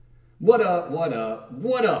What up, what up,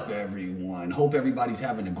 what up, everyone? Hope everybody's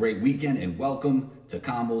having a great weekend and welcome to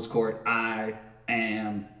Combo's Court. I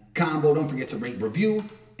am Combo. Don't forget to rate, review,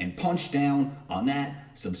 and punch down on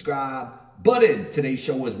that subscribe button. Today's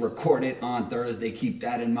show was recorded on Thursday. Keep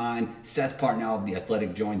that in mind. Seth Partnow of The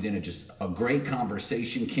Athletic joins in. It's just a great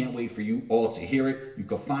conversation. Can't wait for you all to hear it. You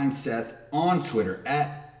can find Seth on Twitter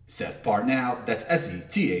at Seth Partnow. That's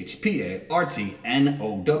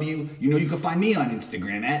SethPartnow. You know you can find me on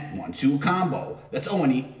Instagram at 12combo. That's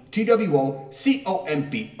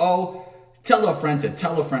ONETWOCOMPO. Tell a friend to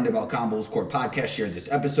tell a friend about Combos Court podcast. Share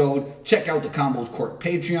this episode. Check out the Combos Court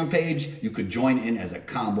Patreon page. You could join in as a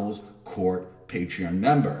Combos Court Patreon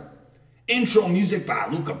member. Intro music by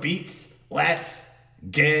Luca Beats. Let's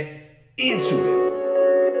get into it.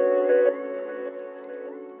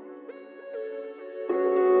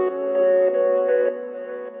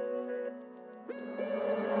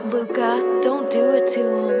 Luca, don't do it to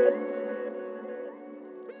him.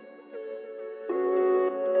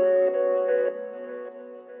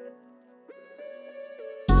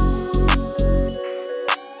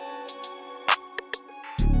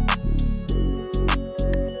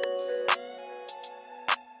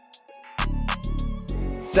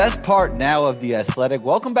 Seth Partnow of The Athletic.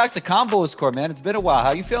 Welcome back to Combos Court, man. It's been a while.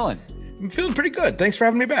 How you feeling? I'm feeling pretty good. Thanks for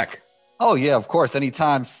having me back. Oh, yeah, of course.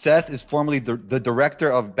 Anytime. Seth is formerly the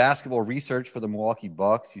director of basketball research for the Milwaukee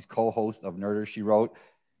Bucks. He's co-host of Nerder, She Wrote.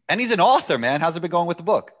 And he's an author, man. How's it been going with the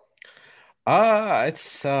book?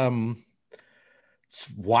 It's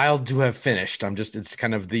wild to have finished. It's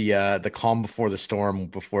kind of the calm before the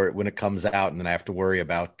storm when it comes out, and then I have to worry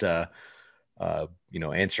about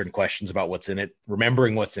answering questions about what's in it,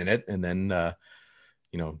 remembering what's in it, and then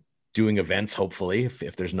doing events hopefully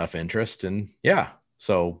if there's enough interest. And yeah,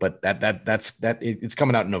 so but it's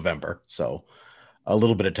coming out in November, so a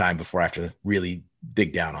little bit of time before I have to really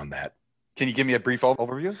dig down on that. Can you give me a brief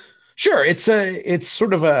overview? Sure. It's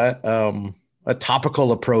sort of a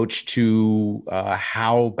topical approach to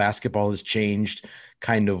how basketball has changed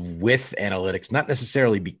kind of with analytics, not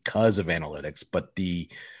necessarily because of analytics, but the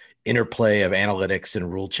interplay of analytics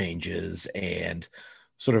and rule changes and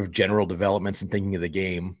sort of general developments and thinking of the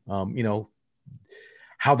game.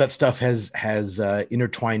 How that stuff has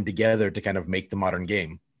intertwined together to kind of make the modern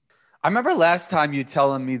game. I remember last time you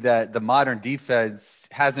telling me that the modern defense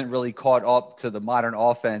hasn't really caught up to the modern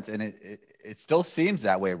offense, and it still seems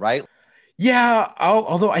that way, right? Yeah,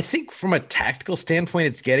 although I think from a tactical standpoint,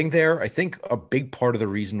 it's getting there. I think a big part of the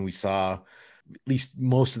reason we saw, at least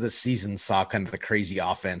most of the season, saw kind of the crazy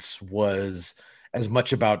offense was as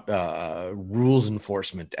much about rules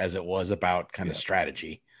enforcement as it was about kind of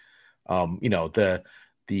strategy.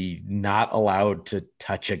 The not allowed to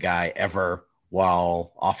touch a guy ever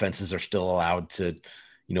while offenses are still allowed to,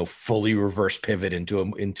 fully reverse pivot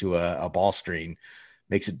into a ball screen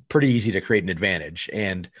makes it pretty easy to create an advantage.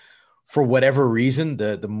 And for whatever reason,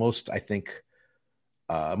 the most, I think,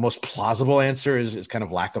 most plausible answer is kind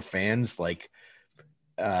of lack of fans. Like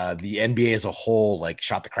the NBA as a whole,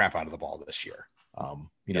 shot the crap out of the ball this year.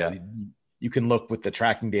 You can look with the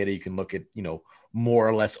tracking data, you can look at, more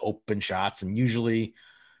or less open shots. And usually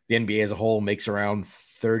the NBA as a whole makes around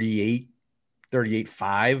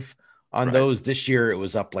 38.5 on right. Those. This year it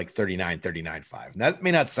was up 39.5. And that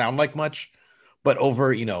may not sound like much, but over,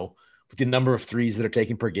 with the number of threes that are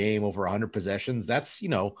taken per game, over 100 possessions, that's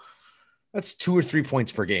 2 or 3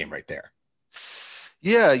 points per game right there.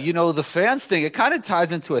 Yeah, the fans thing, it kind of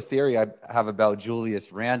ties into a theory I have about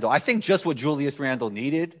Julius Randle. I think just what Julius Randle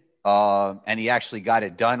needed, and he actually got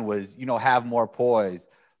it done, was, have more poise,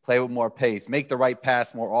 play with more pace, make the right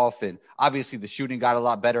pass more often. Obviously, the shooting got a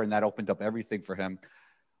lot better, and that opened up everything for him.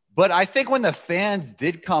 But I think when the fans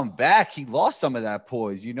did come back, he lost some of that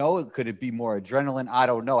poise. Could it be more adrenaline? I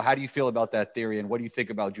don't know. How do you feel about that theory, and what do you think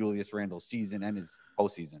about Julius Randle's season and his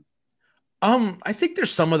postseason? I think there's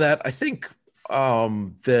some of that. I think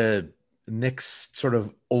the Knicks' sort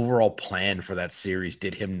of overall plan for that series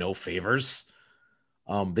did him no favors.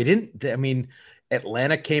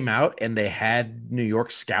 Atlanta came out and they had New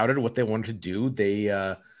York scouted what they wanted to do.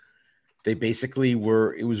 They basically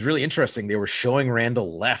were, it was really interesting. They were showing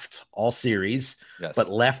Randle left all series, yes, but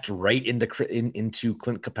left right into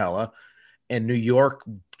Clint Capella, and New York,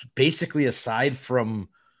 basically aside from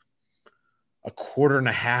a quarter and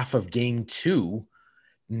a half of game 2,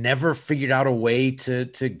 never figured out a way to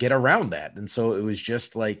get around that. And so it was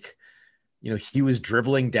just he was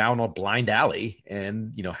dribbling down a blind alley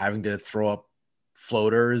and, having to throw up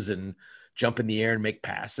floaters and jump in the air and make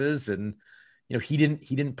passes. And, he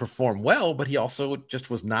didn't perform well, but he also just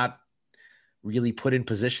was not really put in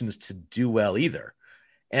positions to do well either.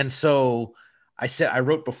 And so I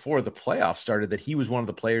wrote before the playoffs started that he was one of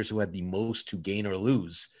the players who had the most to gain or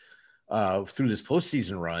lose through this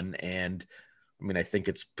postseason run. And I mean, I think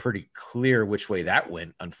it's pretty clear which way that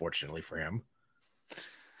went, unfortunately for him.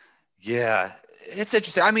 Yeah, it's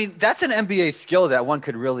interesting. I mean, that's an NBA skill that one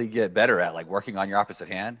could really get better at, like working on your opposite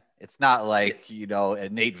hand. It's not like,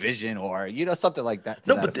 innate vision or, something like that.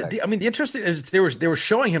 No, but the interesting is they were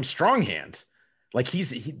showing him strong hand. Like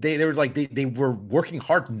they were working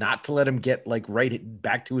hard not to let him get like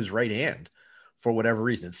back to his right hand for whatever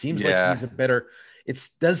reason. It seems like it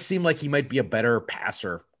does seem like he might be a better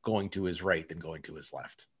passer going to his right than going to his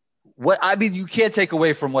left. You can't take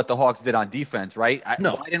away from what the Hawks did on defense, right?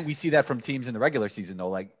 No. Why didn't we see that from teams in the regular season though?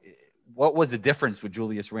 Like, what was the difference with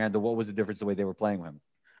Julius Randle? What was the difference the way they were playing with him?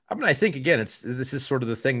 I mean, I think again, this is sort of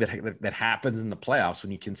the thing that happens in the playoffs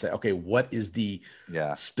when you can say, okay, what is the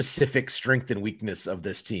specific strength and weakness of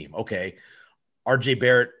this team? Okay, RJ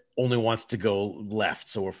Barrett only wants to go left,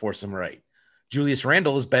 so we'll force him right. Julius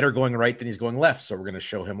Randle is better going right than he's going left, so we're going to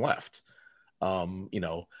show him left. And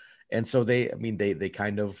so they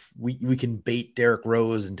kind of we can bait Derrick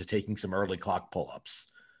Rose into taking some early clock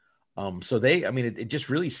pull-ups. It just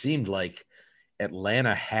really seemed like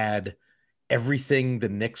Atlanta had everything the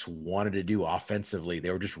Knicks wanted to do offensively. They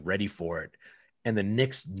were just ready for it. And the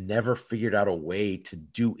Knicks never figured out a way to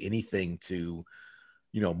do anything to,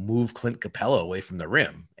 move Clint Capella away from the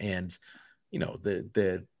rim. And,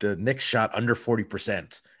 the Knicks shot under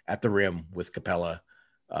 40% at the rim with Capella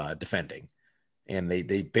defending. And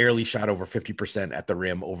they barely shot over 50% at the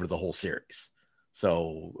rim over the whole series.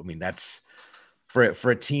 So, I mean, that's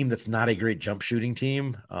for a team that's not a great jump shooting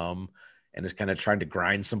team. And is kind of trying to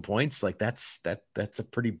grind some points, like that's a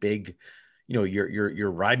pretty big, you're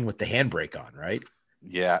riding with the handbrake on, right?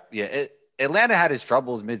 Yeah. Atlanta had its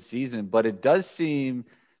troubles mid-season, but it does seem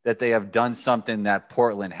that they have done something that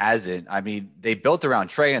Portland hasn't. I mean, they built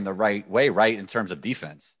around Trae in the right way, right, in terms of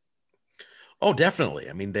defense. Oh, definitely.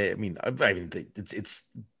 It's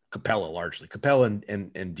Capella largely, and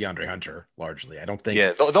DeAndre Hunter largely. I don't think.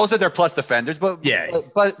 Yeah, those are their plus defenders, but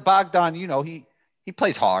Bogdan, he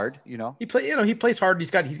plays hard, He plays hard.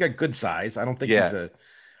 He's got good size. I don't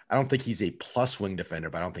think he's a plus wing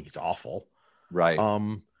defender, but I don't think he's awful. Right.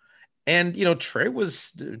 And Trae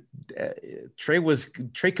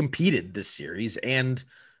competed this series, and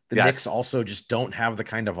the Knicks also just don't have the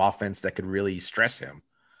kind of offense that could really stress him.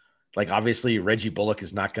 Like obviously Reggie Bullock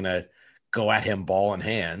is not going to go at him ball in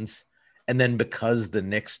hands. And then because the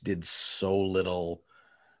Knicks did so little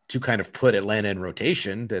to kind of put Atlanta in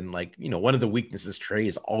rotation, then one of the weaknesses Trae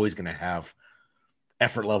is always going to have,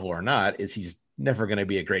 effort level or not, is he's never going to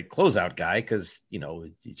be a great closeout guy because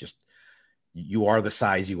you are the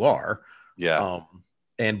size you are. Yeah.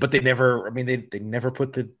 But they never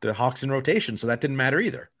put the Hawks in rotation, so that didn't matter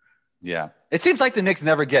either. Yeah. It seems like the Knicks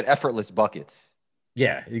never get effortless buckets.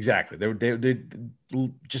 Yeah, exactly. They're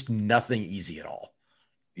just nothing easy at all.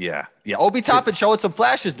 Yeah. Obi Toppin showing some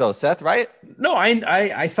flashes though, Seth, right? No,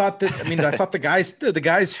 I thought that. I thought the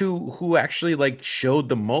guys who actually showed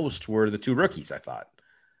the most were the two rookies. I thought.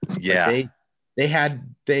 Yeah.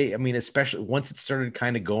 Especially once it started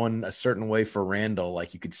kind of going a certain way for Randall,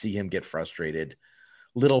 you could see him get frustrated.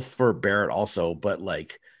 Little for Barrett also, but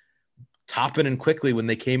Toppin and Quickly when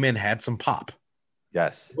they came in had some pop.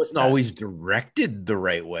 Yes. It wasn't always directed the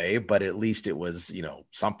right way, but at least it was,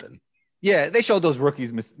 something. Yeah, they showed those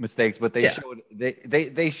rookies mistakes, but they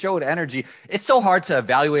showed energy. It's so hard to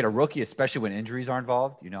evaluate a rookie, especially when injuries are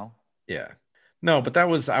involved, Yeah. No, but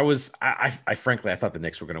I frankly, I thought the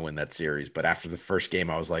Knicks were going to win that series, but after the first game,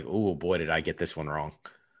 I was like, oh boy, did I get this one wrong.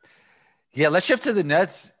 Yeah, let's shift to the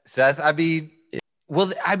Nets, Seth.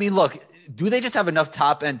 Look, do they just have enough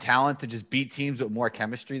top-end talent to just beat teams with more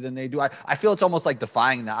chemistry than they do? I feel it's almost like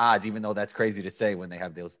defying the odds, even though that's crazy to say when they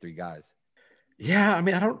have those three guys. Yeah,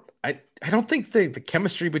 I don't think the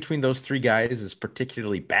chemistry between those three guys is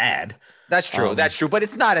particularly bad. That's true. That's true. But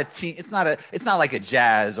it's not a team. It's not like a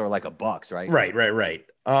Jazz or like a Bucks, right? Right.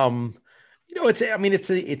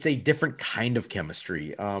 It's a different kind of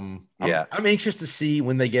chemistry. I'm anxious to see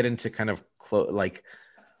when they get into kind of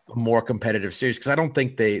a more competitive series, because I don't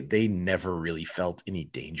think they never really felt any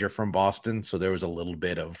danger from Boston. So there was a little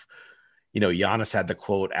bit of, Giannis had the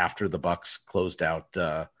quote after the Bucks closed out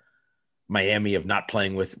Miami of not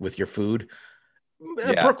playing with your food.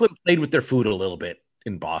 Yeah. Brooklyn played with their food a little bit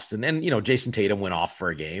in Boston, and Jason Tatum went off for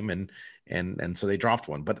a game, and so they dropped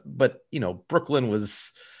one. But Brooklyn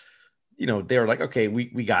was, they were like, okay,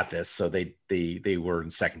 we got this. So they were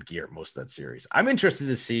in second gear most of that series. I'm interested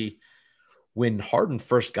to see when Harden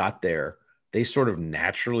first got there, they sort of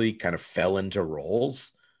naturally kind of fell into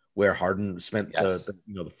roles where Harden spent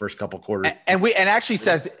the first couple quarters. And actually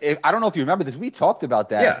said, I don't know if you remember this, we talked about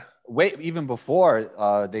that. Yeah. Even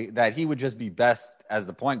before that he would just be best as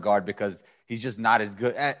the point guard because he's just not as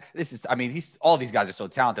good at all these guys are so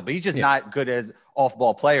talented, but he's just not good as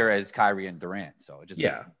off-ball player as Kyrie and Durant. So it just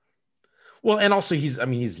well, and also he's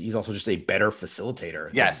also just a better facilitator.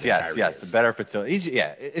 Yes, a better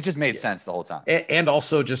facilitator. It just made sense the whole time. And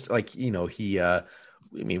also just like, he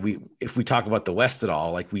if we talk about the West at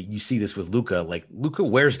all, like you see this with Luka, like Luka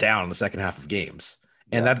wears down in the second half of games.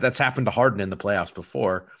 And that's happened to Harden in the playoffs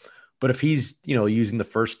before. But if he's, using the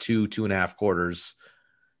first 2.5 quarters,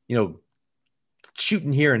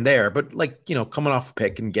 shooting here and there, but like, coming off a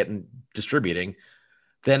pick and distributing,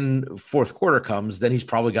 then fourth quarter comes, then he's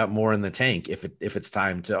probably got more in the tank if it's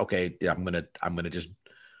time to, I'm going to just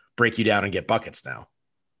break you down and get buckets now.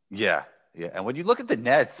 Yeah. Yeah. And when you look at the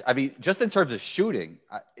Nets, I mean, just in terms of shooting,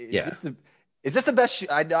 is this the best?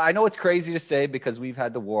 I know it's crazy to say because we've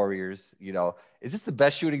had the Warriors, is this the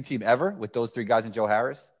best shooting team ever with those three guys and Joe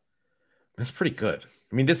Harris? That's pretty good.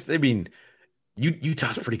 Utah's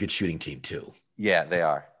a pretty good shooting team too. Yeah, they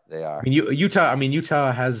are. Utah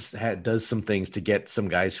does some things to get some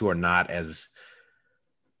guys who are not as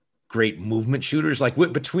great movement shooters, like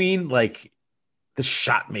between like the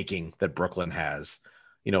shot making that Brooklyn has.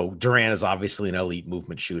 Durant is obviously an elite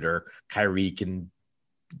movement shooter. Kyrie can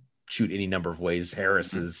shoot any number of ways.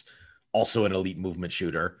 Harris is also an elite movement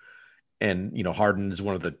shooter. And, Harden is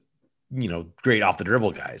one of the, great off the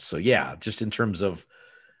dribble guys. So yeah, just in terms of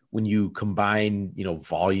when you combine,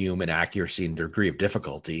 volume and accuracy and degree of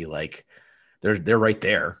difficulty, like they're right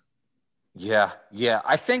there. Yeah. Yeah.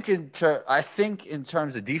 I think in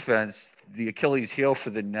terms of defense, the Achilles heel for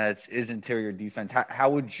the Nets is interior defense. How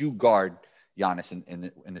would you guard Giannis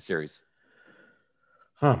in the series?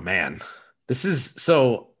 Oh man, this is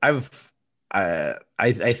so I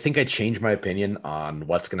think I changed my opinion on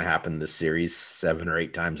what's going to happen in this series 7 or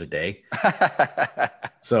 8 times a day.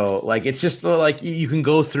 So like, it's just like you can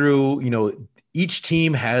go through, each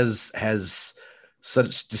team has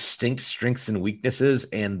such distinct strengths and weaknesses,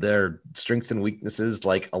 and their strengths and weaknesses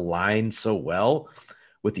like align so well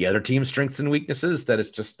with the other team's strengths and weaknesses that it's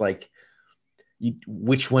just like,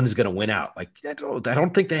 which one is going to win out? Like, I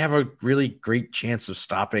don't think they have a really great chance of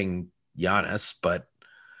stopping Giannis, but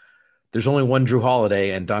there's only one Drew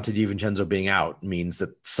Holiday, and Dante DiVincenzo being out means that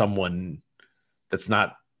someone that's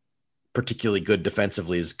not particularly good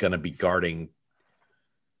defensively is going to be guarding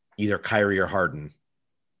either Kyrie or Harden.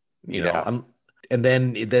 And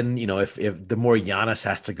then if the more Giannis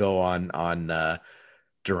has to go on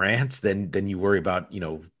Durant, then you worry about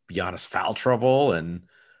Giannis foul trouble, and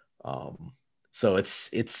so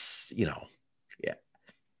it's yeah.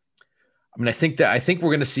 I think we're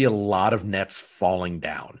going to see a lot of Nets falling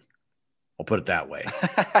down. I'll put it that way.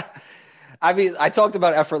 I talked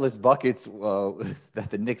about effortless buckets, that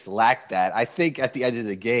the Knicks lack that. I think at the end of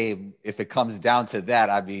the game, if it comes down to that,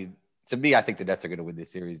 to me, I think the Nets are going to win this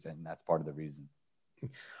series, and that's part of the reason.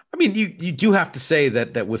 You do have to say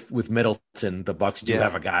that with Middleton, the Bucks do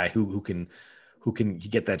have a guy who can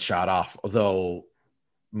get that shot off. Although,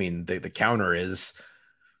 the counter is,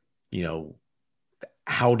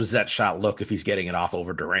 how does that shot look if he's getting it off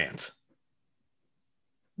over Durant?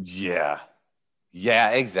 Yeah,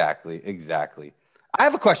 exactly. I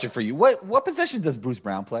have a question for you. What position does Bruce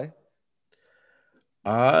Brown play?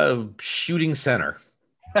 Shooting center.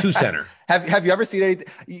 2 center. Have you ever seen anything?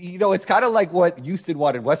 It's kind of like what Houston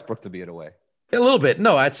wanted Westbrook to be in a way. A little bit.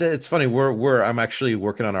 No, it's funny. I'm actually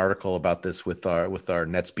working on an article about this with our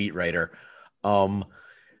Nets beat writer.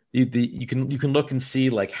 You can look and see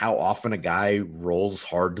like how often a guy rolls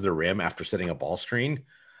hard to the rim after setting a ball screen.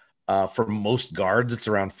 For most guards, it's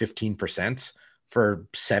around 15%. For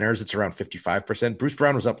centers, it's around 55%. Bruce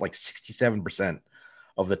Brown was up like 67%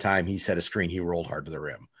 of the time he set a screen, he rolled hard to the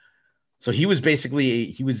rim. So he was basically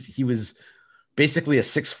a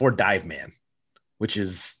 6'4" dive man, which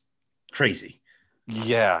is crazy.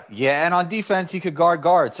 Yeah. And on defense, he could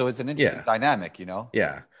guard. So it's an interesting dynamic,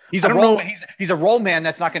 Yeah. He's a roll man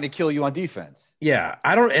that's not going to kill you on defense. Yeah,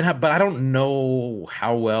 but I don't know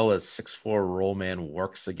how well a 6'4" roll man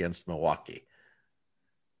works against Milwaukee.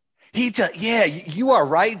 You are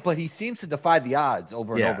right, but he seems to defy the odds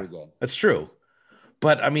over and over again. That's true.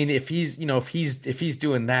 But if he's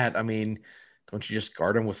doing that, don't you just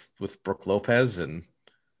guard him with Brook Lopez and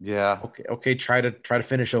okay, try to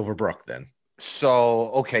finish over Brook then.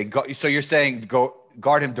 So so you're saying go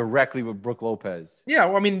guard him directly with Brook Lopez. Yeah,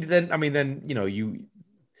 well,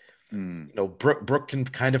 Brook can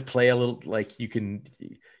kind of play a little like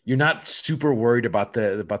you're not super worried about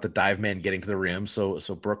the dive man getting to the rim. So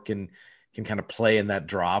Brook can can kind of play in that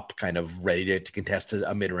drop, kind of ready to contest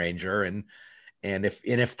a mid-ranger. And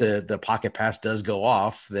if the pocket pass does go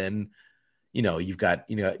off, then, you know, you've got,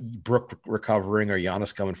 you know, Brook recovering or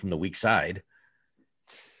Giannis coming from the weak side.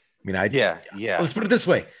 I mean, let's put it this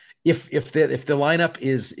way. If the lineup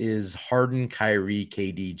is Harden, Kyrie,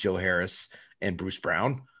 KD, Joe Harris, and Bruce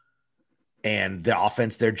Brown, and the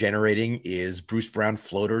offense they're generating is Bruce Brown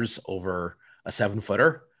floaters over a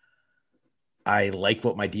 7-footer, I like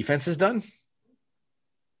what my defense has done.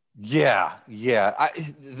 Yeah.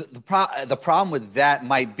 The problem with that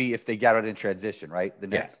might be if they get out in transition, right? The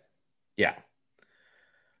Knicks. Yeah.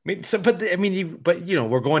 I mean, but you know,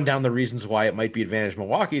 we're going down the reasons why it might be advantage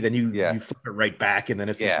Milwaukee. Then you flip it right back, and then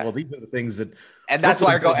it's like, well, these are the things that, and that's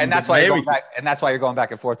why you're going, and that's why you're going back, and that's why you're going back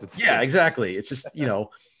and forth with. Yeah, exactly. It's just, you know,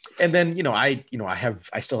 and then, you know, I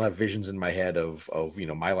still have visions in my head of you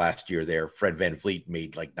know, my last year there. Fred VanVleet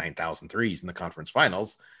made like 9,000 threes in the conference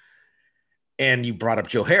finals, and you brought up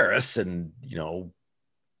Joe Harris, and you know,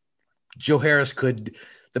 Joe Harris could.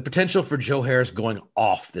 The potential for Joe Harris going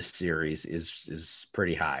off this series is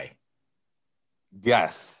pretty high.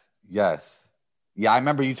 Yes. Yeah, I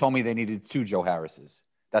remember you told me they needed 2 Joe Harrises.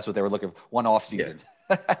 That's what they were looking for. One off season.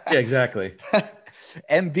 Yeah, exactly.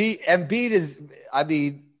 Embiid is, I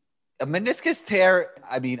mean, a meniscus tear.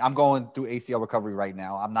 I mean, I'm going through ACL recovery right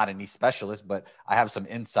now. I'm not a knee specialist, but I have some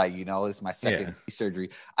insight. You know, this is my second knee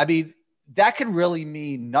surgery. I mean, that could really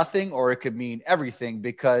mean nothing, or it could mean everything,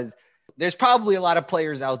 because there's probably a lot of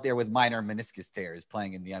players out there with minor meniscus tears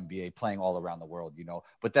playing in the NBA, playing all around the world, you know.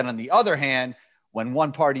 But then on the other hand, when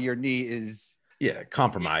one part of your knee is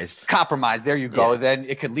compromised, there you go, then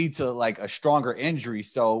it could lead to like a stronger injury.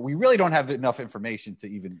 So we really don't have enough information to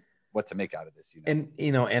even what to make out of this, you know. And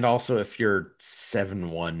you know, and also if you're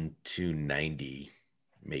 7'1", 290,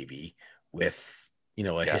 maybe with, you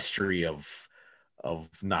know, a history of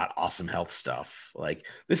not awesome health stuff, like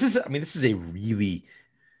this is a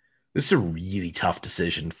really tough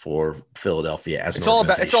decision for Philadelphia as an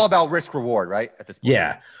organization. It's all about risk reward, right? At this point.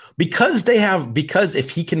 Yeah. Because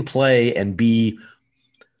if he can play and be,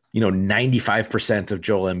 you know, 95% of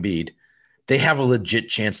Joel Embiid, they have a legit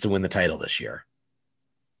chance to win the title this year.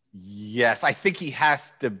 Yes, I think he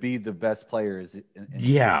has to be the best players.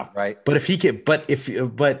 Right. But if he can,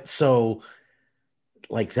 so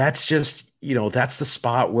like, that's just, you know, that's the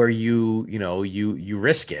spot where you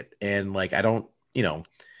risk it. And like, I don't, you know,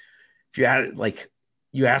 if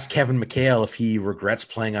you ask Kevin McHale if he regrets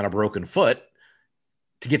playing on a broken foot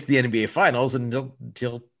to get to the NBA Finals, and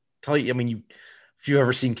he'll tell you. I mean, if you've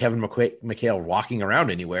ever seen Kevin McHale walking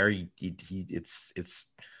around anywhere,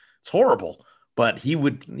 it's horrible. But he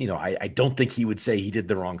would, you know, I don't think he would say he did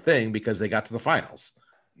the wrong thing because they got to the finals.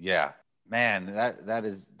 Yeah, man, that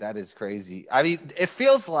is crazy. I mean, it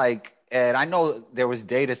feels like. And I know there was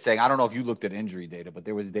data saying, I don't know if you looked at injury data, but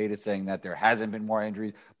there was data saying that there hasn't been more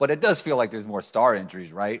injuries, but it does feel like there's more star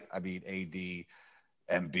injuries, right? I mean, AD,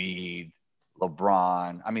 Embiid,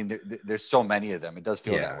 LeBron. I mean, there's so many of them. It does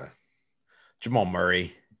feel that way. Jamal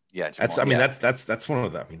Murray. Yeah. That's one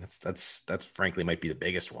of them. I mean, that's frankly might be the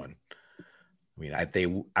biggest one. I mean,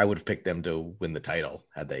 I would have picked them to win the title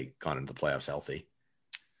had they gone into the playoffs healthy.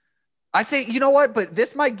 I think, you know what, but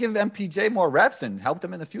this might give MPJ more reps and help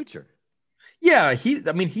them in the future. Yeah,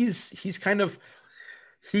 he's kind of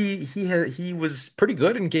he was pretty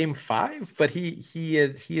good in Game 5, but he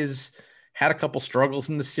has had a couple struggles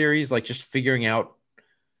in the series, like just figuring out,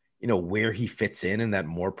 you know, where he fits in that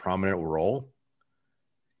more prominent role.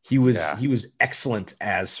 He was excellent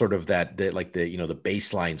as sort of the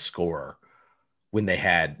baseline scorer when they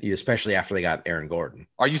had, especially after they got Aaron Gordon.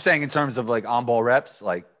 Are you saying in terms of like on-ball reps,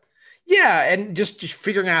 like? Yeah, and just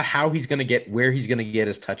figuring out how he's going to get, where he's going to get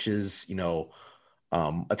his touches, you know,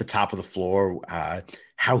 at the top of the floor,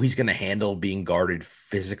 how he's going to handle being guarded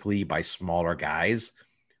physically by smaller guys,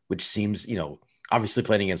 which seems, you know, obviously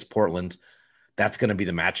playing against Portland, that's going to be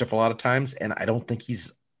the matchup a lot of times. And I don't think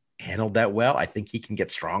he's handled that well. I think he can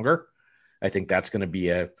get stronger. I think that's going to be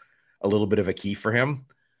a little bit of a key for him,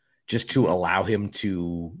 just to allow him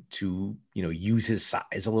to you know, use his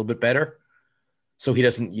size a little bit better. So he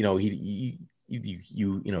doesn't, you know, you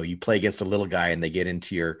play against a little guy and they get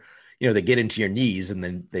into your knees, and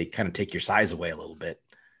then they kind of take your size away a little bit.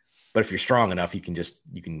 But if you're strong enough, you can.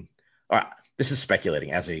 This is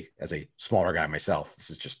speculating as a smaller guy myself.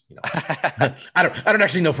 This is just, you know, I don't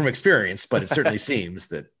actually know from experience, but it certainly seems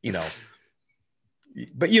that, you know,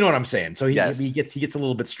 but you know what I'm saying. So he gets a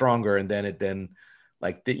little bit stronger, and then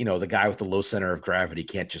the guy with the low center of gravity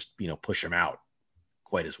can't just, you know, push him out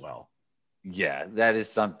quite as well. Yeah, that is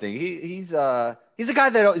something. He's a guy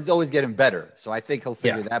that is always getting better. So I think he'll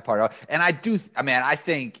figure that part out. And I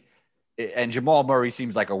think and Jamal Murray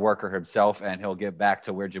seems like a worker himself, and he'll get back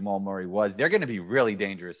to where Jamal Murray was. They're going to be really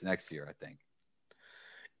dangerous next year, I think.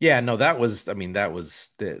 Yeah, no, that was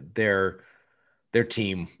their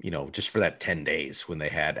team, just for that 10 days when they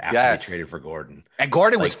had after they traded for Gordon. And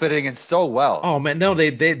Gordon was fitting in so well. Oh man, no, they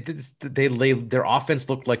their offense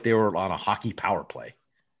looked like they were on a hockey power play.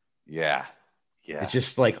 Yeah. Yeah. It's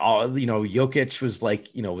just like Jokic was like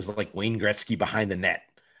Wayne Gretzky behind the net.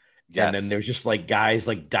 Yes. And then there's just like guys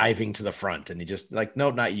like diving to the front, and you just like, no,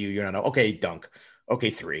 not you. You're not. Okay, dunk. Okay,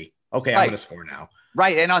 3. Okay, right. I'm going to score now.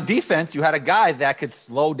 Right. And on defense, you had a guy that could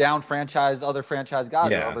slow down other franchise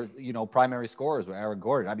guys, or other, primary scorers with Aaron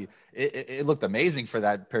Gordon. I mean, it looked amazing for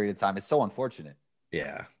that period of time. It's so unfortunate.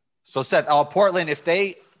 Yeah. So Seth, Portland,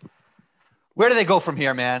 where do they go from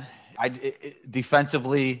here, man?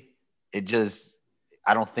 Defensively,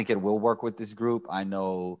 I don't think it will work with this group. I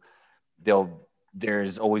know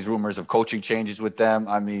there's always rumors of coaching changes with them.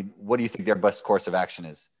 I mean, what do you think their best course of action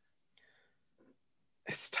is?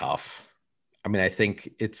 It's tough. I mean, I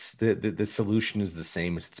think it's the solution is the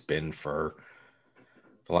same as it's been for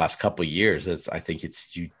the last couple of years. I think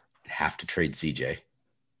you have to trade CJ.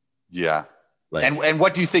 Yeah. And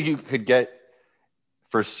what do you think you could get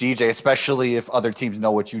for CJ, especially if other teams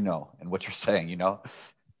know what you know and what you're saying,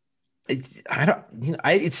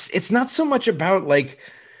 It's not so much about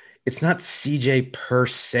it's not CJ per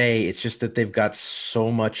se. It's just that they've got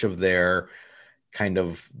so much of their kind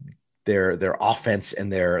of their offense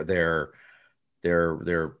and their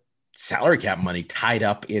salary cap money tied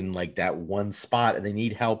up in like that one spot, and they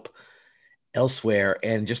need help elsewhere.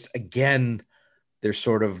 And just, again, they're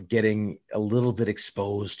sort of getting a little bit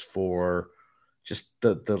exposed for just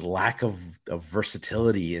the lack of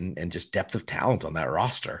versatility and just depth of talent on that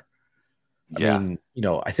roster. Yeah. I mean,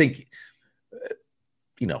 I think,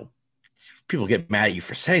 people get mad at you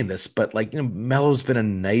for saying this, but Melo's been a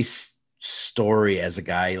nice story as a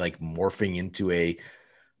guy like morphing into a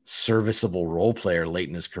serviceable role player late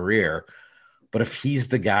in his career. But if he's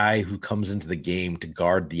the guy who comes into the game to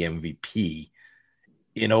guard the MVP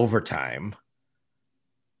in overtime,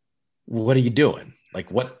 what are you doing?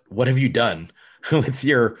 Like, what have you done with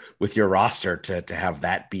your roster to have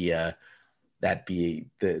that be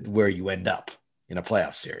where you end up in a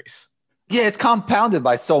playoff series? Yeah, it's compounded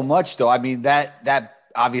by so much, though. I mean, that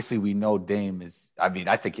obviously we know Dame is. I mean,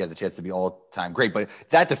 I think he has a chance to be all-time great, but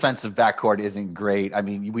that defensive backcourt isn't great. I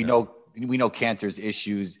mean, we know Cantor's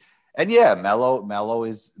issues, and yeah, Melo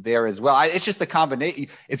is there as well. It's just a combination.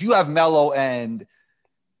 If you have Melo and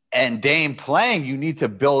Dame playing, you need to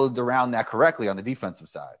build around that correctly on the defensive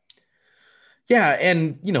side. Yeah,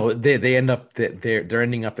 and they end up they're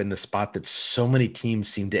ending up in the spot that so many teams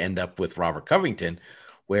seem to end up with Robert Covington,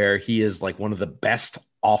 where he is like one of the best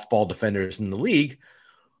off-ball defenders in the league,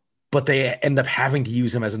 but they end up having to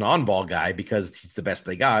use him as an on-ball guy because he's the best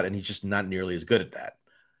they got, and he's just not nearly as good at that.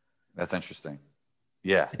 That's interesting.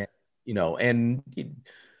 Yeah. And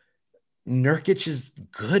Nurkic is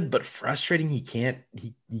good, but frustrating. He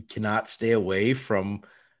cannot stay away from,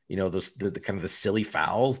 those the kind of the silly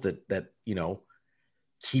fouls that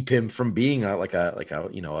keep him from being a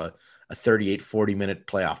 38, 40-minute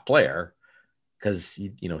playoff player, because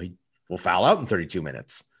he will foul out in 32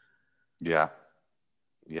 minutes. Yeah.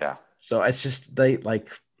 Yeah. So it's just the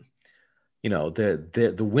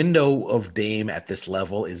window of Dame at this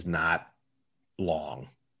level is not long.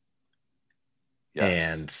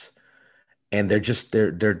 Yes. And they're just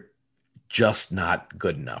not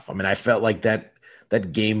good enough. I mean, I felt like that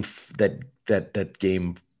game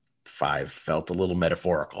 5 felt a little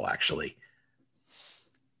metaphorical, actually.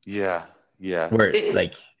 Yeah. Yeah. Where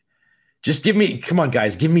just come on,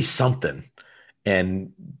 guys, give me something.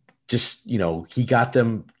 And just, he got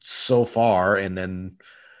them so far, and then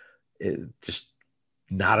just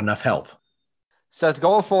not enough help. Seth,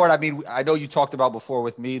 going forward, I mean, I know you talked about before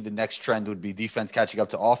with me, the next trend would be defense catching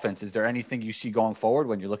up to offense. Is there anything you see going forward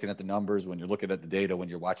when you're looking at the numbers, when you're looking at the data, when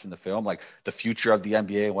you're watching the film, like the future of the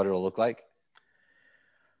NBA and what it'll look like?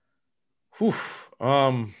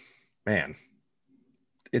 Man,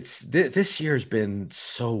 this year's been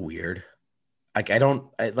so weird.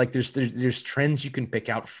 Like, there's trends you can pick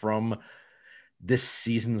out from this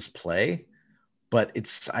season's play, but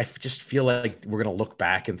I just feel like we're going to look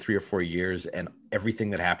back in 3 or 4 years, and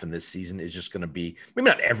everything that happened this season is just going to be, maybe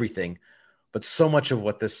not everything, but so much of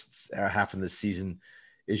what this happened this season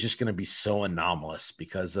is just going to be so anomalous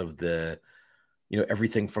because of the,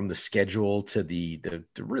 everything from the schedule to the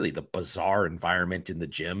really the bizarre environment in the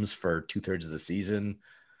gyms for 2/3 of the season,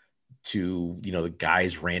 to the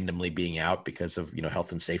guys randomly being out because of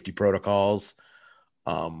health and safety protocols.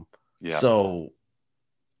 So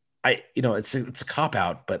it's a cop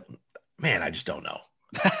out, but man, I just don't know.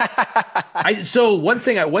 So one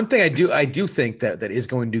thing I do think that is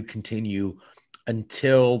going to continue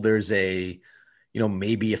until there's a,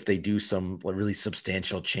 maybe if they do some really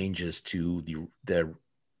substantial changes to the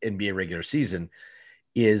NBA regular season,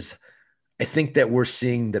 is I think that we're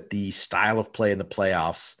seeing that the style of play in the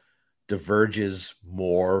playoffs diverges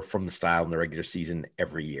more from the style in the regular season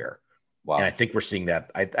every year. Wow. And I think we're seeing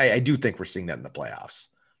that. I do think we're seeing that in the playoffs.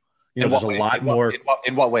 There's a lot more.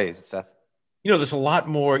 In what ways, Seth? There's a lot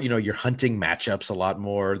more, you're hunting matchups a lot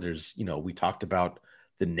more. There's, we talked about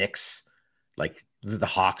the Knicks, like the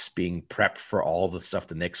Hawks being prepped for all the stuff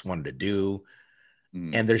the Knicks wanted to do.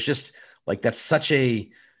 And there's just like, that's such a,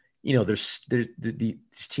 these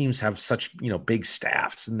teams have such, big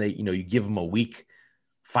staffs, and they, you give them a week,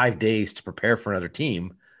 5 days to prepare for another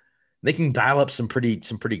team. They can dial up some pretty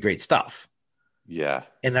great stuff. Yeah.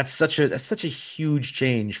 And that's such a huge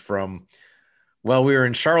change from, well, we were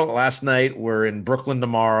in Charlotte last night, we're in Brooklyn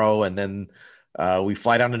tomorrow, and then we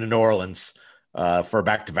fly down into New Orleans for a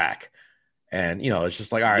back-to-back. And it's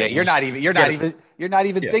just like, all right, you're not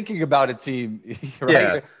even thinking about a team, right?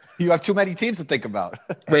 Yeah. You have too many teams to think about.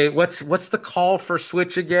 Wait, what's the call for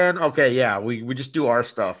switch again? Okay, yeah, we just do our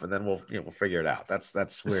stuff, and then we'll figure it out.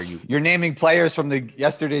 That's where you're naming players from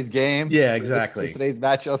yesterday's game. Yeah, exactly. Today's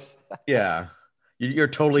matchups. Yeah, you're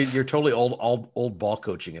totally old ball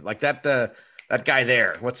coaching it, like that guy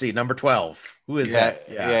there. What's he, number 12? Who is that?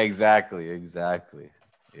 Yeah, exactly.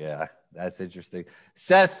 Yeah, that's interesting.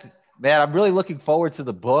 Seth, man, I'm really looking forward to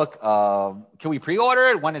the book. Can we pre-order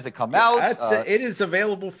it? When does it come out? It is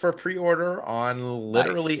available for pre-order on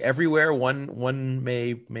literally everywhere. One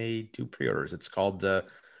may do pre-orders. It's called the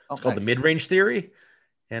Mid-Range Theory,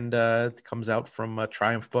 and it comes out from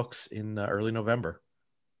Triumph Books in early November.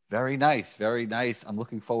 Very nice, very nice. I'm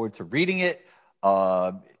looking forward to reading it.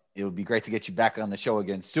 It would be great to get you back on the show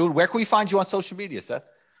again soon. Where can we find you on social media, Seth?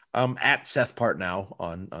 At Seth Partnow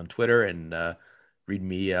on Twitter, and read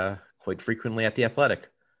me quite frequently at The Athletic.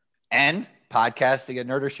 And podcasting at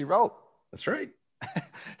Nerder She Wrote. That's right.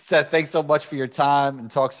 Seth, thanks so much for your time,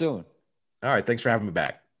 and talk soon. All right, thanks for having me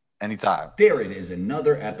back. Anytime. There it is.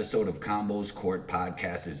 Another episode of Combos Court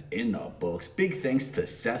Podcast is in the books. Big thanks to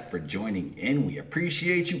Seth for joining in. We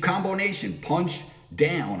appreciate you. Combo Nation, punch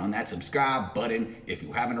down on that subscribe button if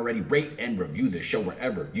you haven't already. Rate and review the show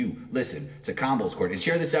wherever you listen to Combos Court. And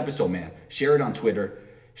share this episode, man. Share it on Twitter.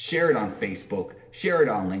 Share it on Facebook. Share it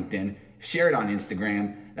on LinkedIn. Share it on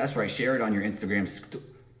Instagram. That's right. Share it on your Instagram.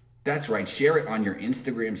 That's right. Share it on your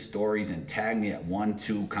Instagram stories and tag me at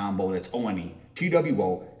 12combo. That's ONETWOCOMBO.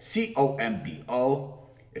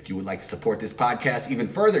 If you would like to support this podcast even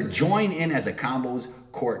further, join in as a Combos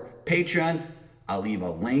Court Patreon. I'll leave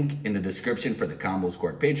a link in the description for the Combos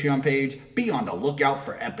Court Patreon page. Be on the lookout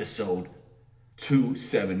for episode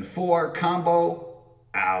 274. Combo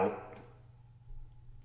out.